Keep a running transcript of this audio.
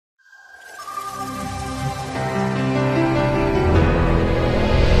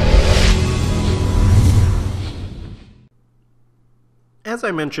As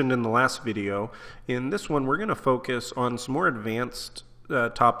I mentioned in the last video, in this one we're going to focus on some more advanced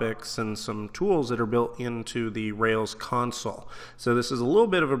topics and some tools that are built into the Rails console. So this is a little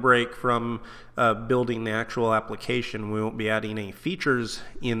bit of a break from building the actual application. We won't be adding any features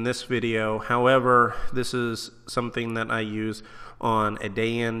in this video. However, this is something that I use on a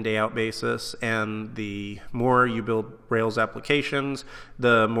day in, day out basis, and the more you build Rails applications,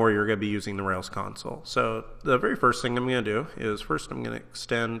 the more you're going to be using the Rails console. So the very first thing I'm going to do is first I'm going to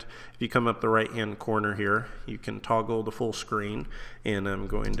extend, if you come up the right hand corner here, you can toggle the full screen, and I'm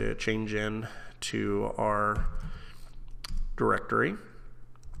going to change in to our directory.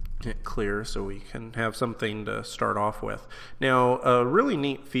 Hit clear so we can have something to start off with. Now, a really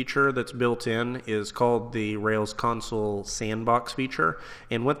neat feature that's built in is called the Rails Console Sandbox feature,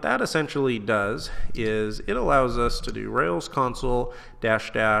 and what that essentially does is it allows us to do Rails Console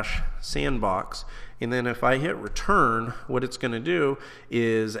 -- sandbox, and then if I hit return, what it's going to do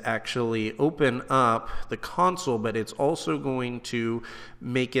is actually open up the console, but it's also going to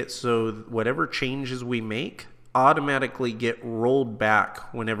make it so whatever changes we make automatically get rolled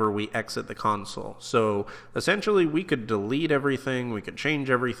back whenever we exit the console. So essentially we could delete everything, we could change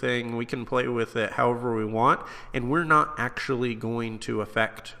everything, we can play with it however we want, and we're not actually going to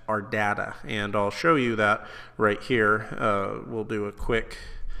affect our data. And I'll show you that right here. We'll do a quick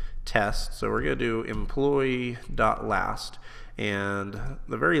test. So we're going to do employee.last. And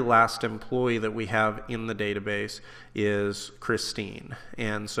the very last employee that we have in the database is Christine.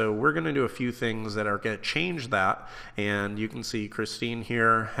 And so we're going to do a few things that are going to change that. And you can see Christine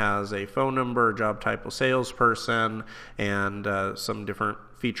here has a phone number, job title salesperson, and some different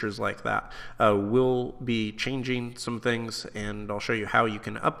features like that. We'll be changing some things, and I'll show you how you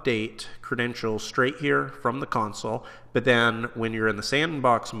can update credentials straight here from the console. But then when you're in the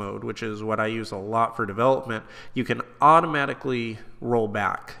sandbox mode, which is what I use a lot for development, you can automatically roll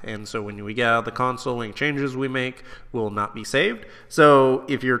back. And so when we get out of the console, any changes we make will not be saved. So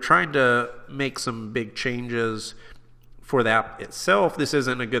if you're trying to make some big changes for the app itself, this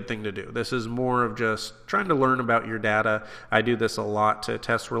isn't a good thing to do. This is more of just trying to learn about your data. I do this a lot to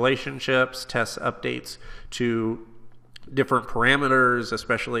test relationships, test updates to different parameters,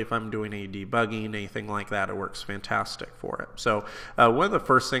 especially if I'm doing any debugging, anything like that. It works fantastic for it. So one of the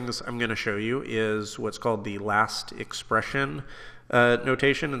first things I'm going to show you is what's called the last expression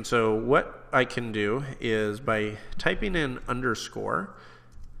notation. And so what I can do is by typing in underscore,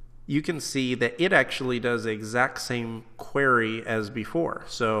 you can see that it actually does the exact same query as before.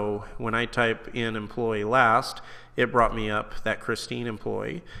 So when I type in employee last, it brought me up that Christine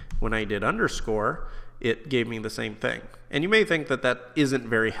employee. When I did underscore, it gave me the same thing. And you may think that that isn't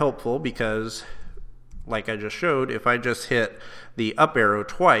very helpful because, like I just showed, if I just hit the up arrow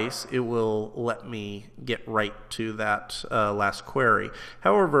twice, it will let me get right to that last query.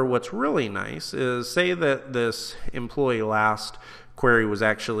 However, what's really nice is, say that this employee last query was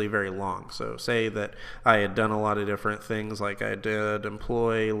actually very long. So say that I had done a lot of different things, like I did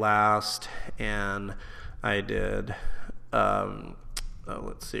employee last, and I did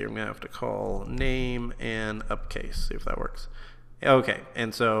let's see, I'm gonna have to call name and uppercase, see if that works. Okay,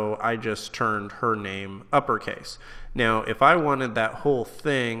 and so I just turned her name uppercase. Now if I wanted that whole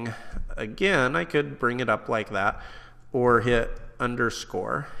thing again, I could bring it up like that or hit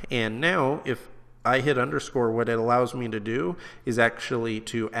underscore, and now if I hit underscore, what it allows me to do is actually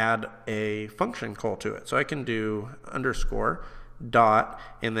to add a function call to it. So I can do underscore dot,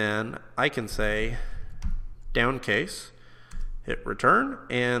 and then I can say downcase, hit return,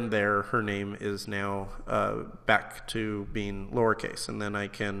 and there her name is now back to being lowercase. And then I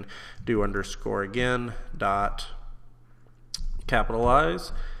can do underscore again, dot,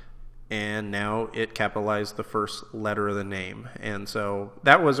 capitalize, and now it capitalized the first letter of the name. And so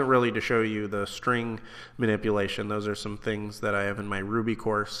that wasn't really to show you the string manipulation. Those are some things that I have in my Ruby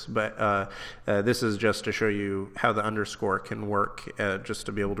course, but this is just to show you how the underscore can work, just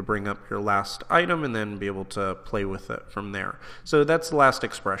to be able to bring up your last item and then be able to play with it from there. So that's the last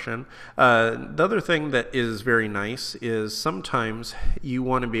expression. The other thing that is very nice is sometimes you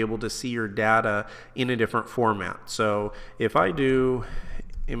want to be able to see your data in a different format. So if I do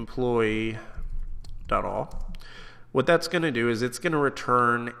employee.all, what that's going to do is it's going to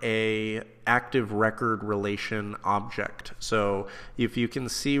return a active record relation object. So if you can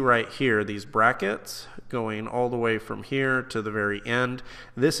see right here, these brackets going all the way from here to the very end,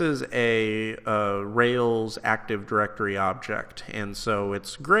 this is a Rails Active Directory object, and so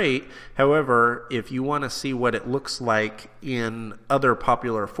it's great. However, if you want to see what it looks like in other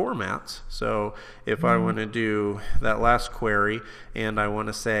popular formats, so if I want to do that last query and I want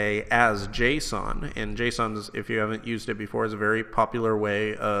to say as JSON, and JSON is, if you haven't used it before, is a very popular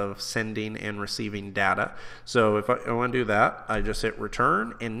way of sending and receiving data. So if I want to do that, I just hit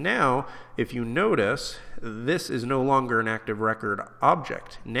return, and now if you notice, this is no longer an active record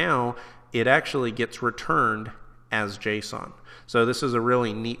object. Now it actually gets returned as JSON. So this is a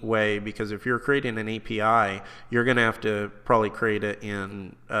really neat way, because if you're creating an API, you're going to have to probably create it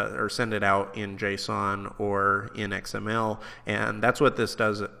in or send it out in JSON or in XML, and that's what this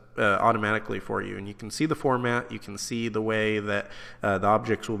does automatically for you. And you can see the format, you can see the way that the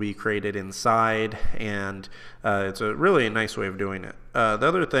objects will be created inside, and it's a really nice way of doing it. The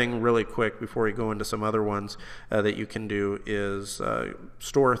other thing really quick before we go into some other ones that you can do is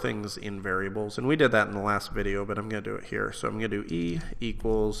store things in variables, and we did that in the last video, but I'm going to do it here. So I'm going to do e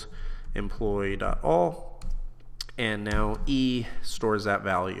equals employee.all, and now e stores that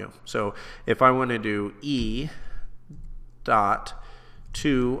value. So if I want to do e dot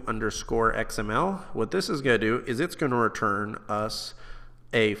to underscore XML, what this is going to do is it's going to return us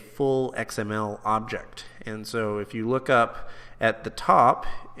a full XML object. And so if you look up at the top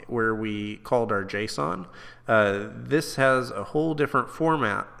where we called our JSON, this has a whole different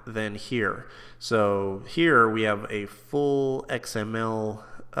format than here. So here we have a full XML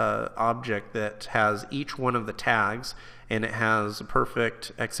object that has each one of the tags, and it has a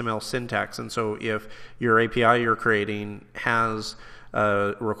perfect XML syntax. And so if your API you're creating has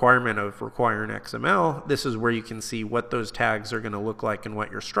requirement of requiring XML, this is where you can see what those tags are going to look like and what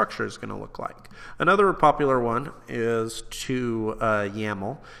your structure is going to look like. Another popular one is to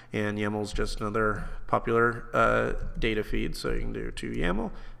YAML, and YAML is just another popular data feed. So you can do to YAML,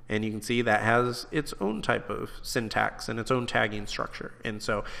 and you can see that has its own type of syntax and its own tagging structure. And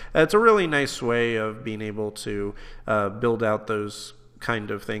so it's a really nice way of being able to build out those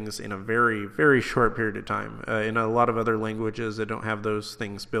kind of things in a very, very short period of time. In a lot of other languages that don't have those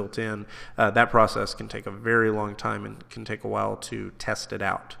things built in, that process can take a very long time and can take a while to test it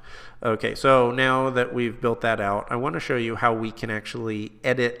out. Okay, so now that we've built that out, I want to show you how we can actually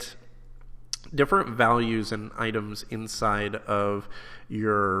edit different values and items inside of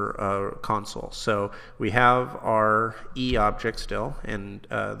your console. So we have our E object still, and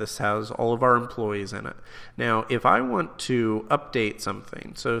this has all of our employees in it. Now if I want to update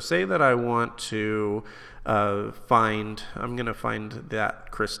something, so say that I want to I'm going to find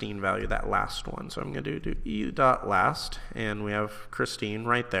that Christine value, that last one. So I'm going to do e.last, and we have Christine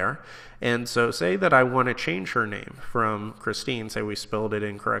right there. And so say that I want to change her name from Christine, say we spelled it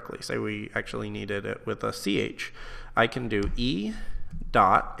incorrectly, say we actually needed it with a CH. I can do e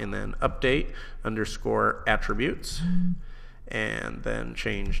dot and then update underscore attributes, and then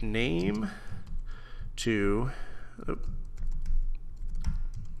change name to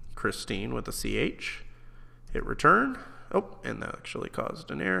Christine with a CH. Hit return. Oh, and that actually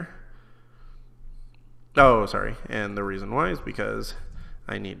caused an error. Oh, sorry. And the reason why is because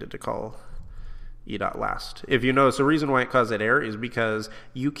I needed to call e.last. If you notice, the reason why it caused that error is because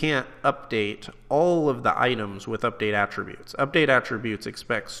you can't update all of the items with update attributes. Update attributes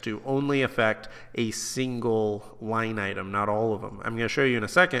expects to only affect a single line item, not all of them. I'm going to show you in a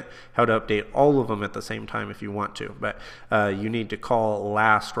second how to update all of them at the same time if you want to, but you need to call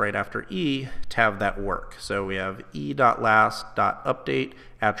last right after e to have that work. So we have e.last.update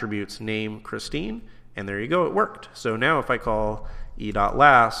attributes name Christine, and there you go, it worked. So now if I call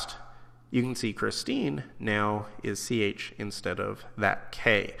e.last, you can see Christine now is CH instead of that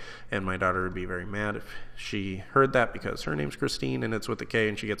K. And my daughter would be very mad if she heard that, because her name's Christine and it's with a K,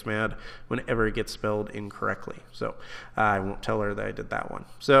 and she gets mad whenever it gets spelled incorrectly. So I won't tell her that I did that one.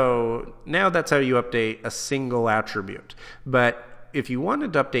 So now that's how you update a single attribute. But if you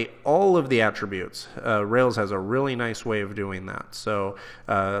wanted to update all of the attributes, Rails has a really nice way of doing that. So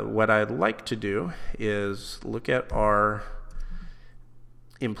what I'd like to do is look at our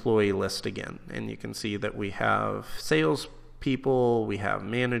employee list again, and you can see that we have sales people, we have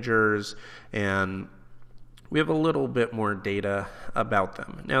managers, and we have a little bit more data about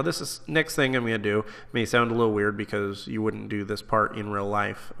them. Now this is next thing I'm going to do may sound a little weird because you wouldn't do this part in real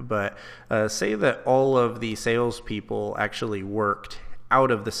life, but say that all of the salespeople actually worked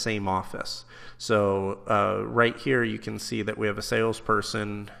out of the same office. So right here you can see that we have a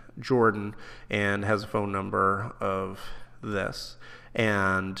salesperson, Jordan, and has a phone number of this.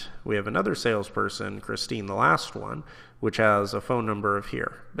 And we have another salesperson, Christine, the last one, which has a phone number of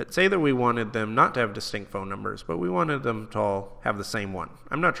here. But say that we wanted them not to have distinct phone numbers, but we wanted them to all have the same one.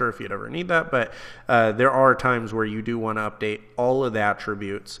 I'm not sure if you'd ever need that, but there are times where you do want to update all of the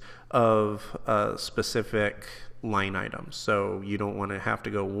attributes of specific line items. So you don't want to have to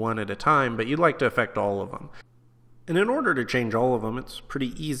go one at a time, but you'd like to affect all of them. And in order to change all of them, it's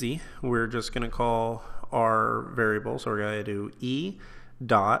pretty easy. We're just going to call our variable. So we're going to do e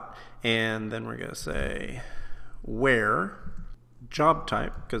dot, and then we're going to say where job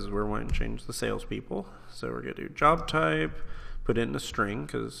type, because we're wanting to change the salespeople. So we're going to do job type, put it in a string,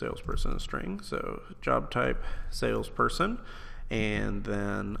 because salesperson is a string. So job type salesperson, and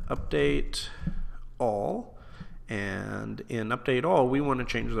then update all. And in update all, we want to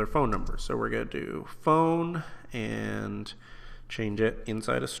change their phone number. So we're going to do phone and change it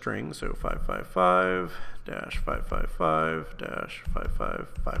inside a string. So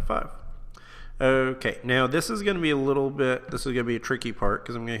 555-555-5555. Okay, now this is going to be this is going to be a tricky part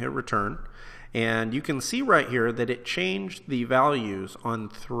because I'm going to hit return. And you can see right here that it changed the values on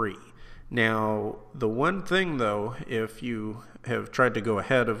 3. Now, the one thing though, if you have tried to go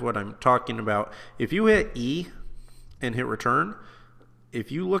ahead of what I'm talking about, if you hit E and hit return,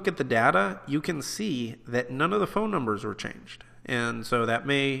 if you look at the data, you can see that none of the phone numbers were changed. And so that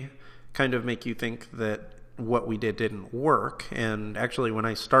may kind of make you think that what we did didn't work. And actually, when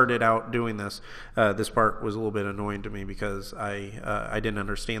I started out doing this, this part was a little bit annoying to me because I didn't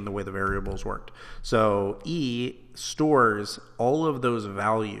understand the way the variables worked. So E stores all of those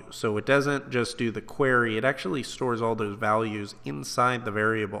values. So it doesn't just do the query, it actually stores all those values inside the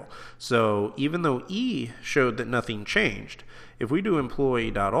variable. So even though E showed that nothing changed, if we do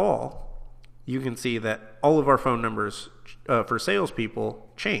employee.all, you can see that all of our phone numbers for salespeople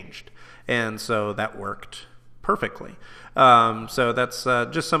changed. And so that worked perfectly. So that's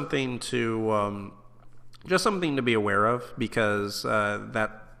just something to be aware of, because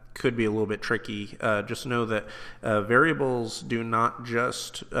that could be a little bit tricky. Just know that variables do not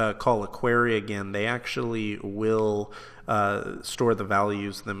just call a query again. They actually will store the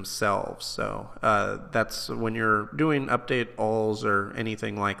values themselves. So that's when you're doing update alls or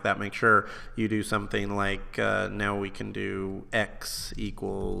anything like that, make sure you do something like now we can do x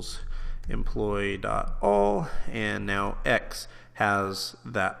equals employee.all, and now x has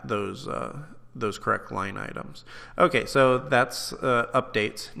those correct line items. Okay, so that's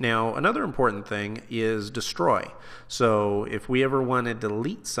updates. Now, another important thing is destroy. So if we ever want to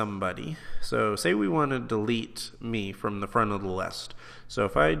delete somebody, so say we want to delete me from the front of the list. So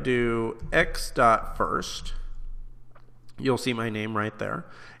if I do x.first, you'll see my name right there.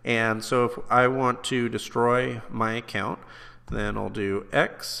 And so if I want to destroy my account, then I'll do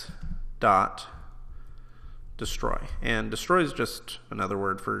x.destroy, and destroy is just another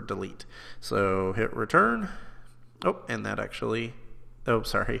word for delete. So hit return. Oh, and that actually, oh,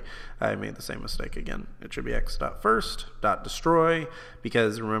 sorry, I made the same mistake again. It should be x.first.destroy,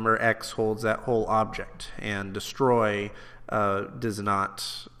 because remember, x holds that whole object, and destroy does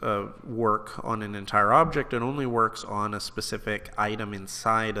not work on an entire object. It only works on a specific item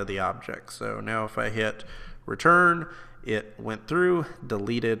inside of the object. So now if I hit return, it went through,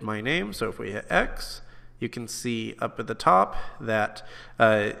 deleted my name. So if we hit X, you can see up at the top that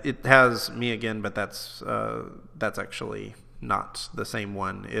it has me again, but that's actually not the same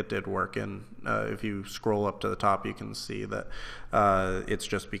one. It did work, and if you scroll up to the top, you can see that it's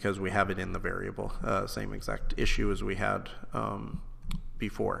just because we have it in the variable. Same exact issue as we had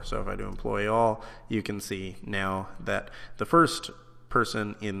before. So if I do employee all, you can see now that the first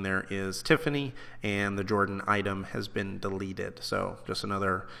person in there is Tiffany, and the Jordan item has been deleted. So just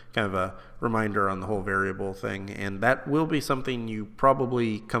another kind of a reminder on the whole variable thing, and that will be something you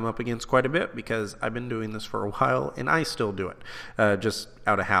probably come up against quite a bit, because I've been doing this for a while and I still do it just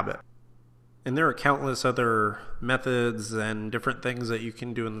out of habit. And there are countless other methods and different things that you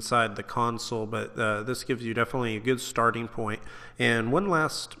can do inside the console, but this gives you definitely a good starting point. And one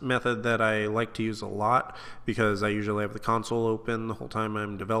last method that I like to use a lot, because I usually have the console open the whole time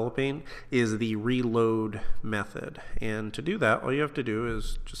I'm developing, is the reload method. And to do that, all you have to do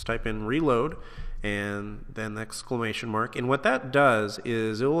is just type in reload and then the exclamation mark. And what that does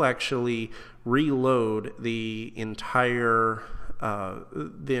is it will actually reload the entire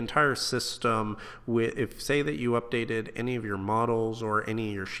system. If say that you updated any of your models or any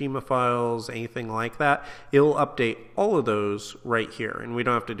of your schema files, anything like that, it'll update all of those right here. And we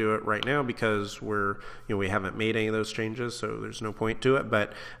don't have to do it right now because we haven't made any of those changes, so there's no point to it.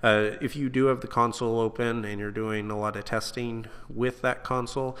 But if you do have the console open and you're doing a lot of testing with that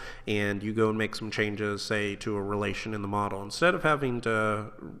console, and you go and make some changes, say to a relation in the model, instead of having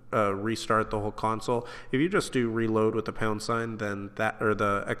to restart the whole console, if you just do reload with the pound sign, then or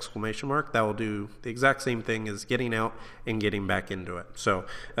the exclamation mark, that will do the exact same thing as getting out and getting back into it. So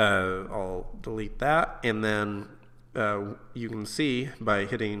I'll delete that, and then you can see by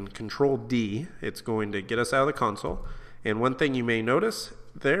hitting Control D, it's going to get us out of the console. And one thing you may notice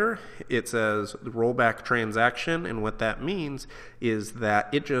there, it says rollback transaction, and what that means is that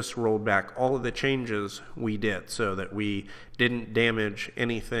it just rolled back all of the changes we did so that we didn't damage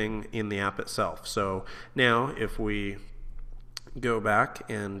anything in the app itself. So now if we go back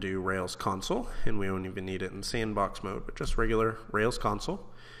and do Rails console, and we don't even need it in sandbox mode, but just regular Rails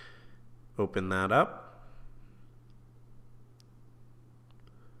console, open that up.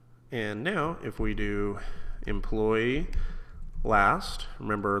 And now if we do employee last,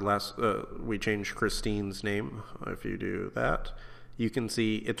 remember we changed Christine's name. If you do that, you can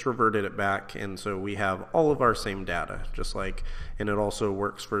see it's reverted it back, and so we have all of our same data, just like, and it also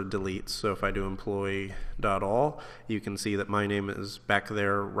works for deletes. So if I do employee.all, you can see that my name is back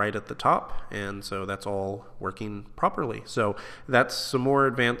there right at the top, and so that's all working properly. So that's some more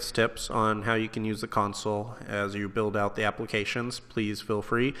advanced tips on how you can use the console as you build out the applications. Please feel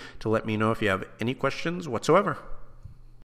free to let me know if you have any questions whatsoever.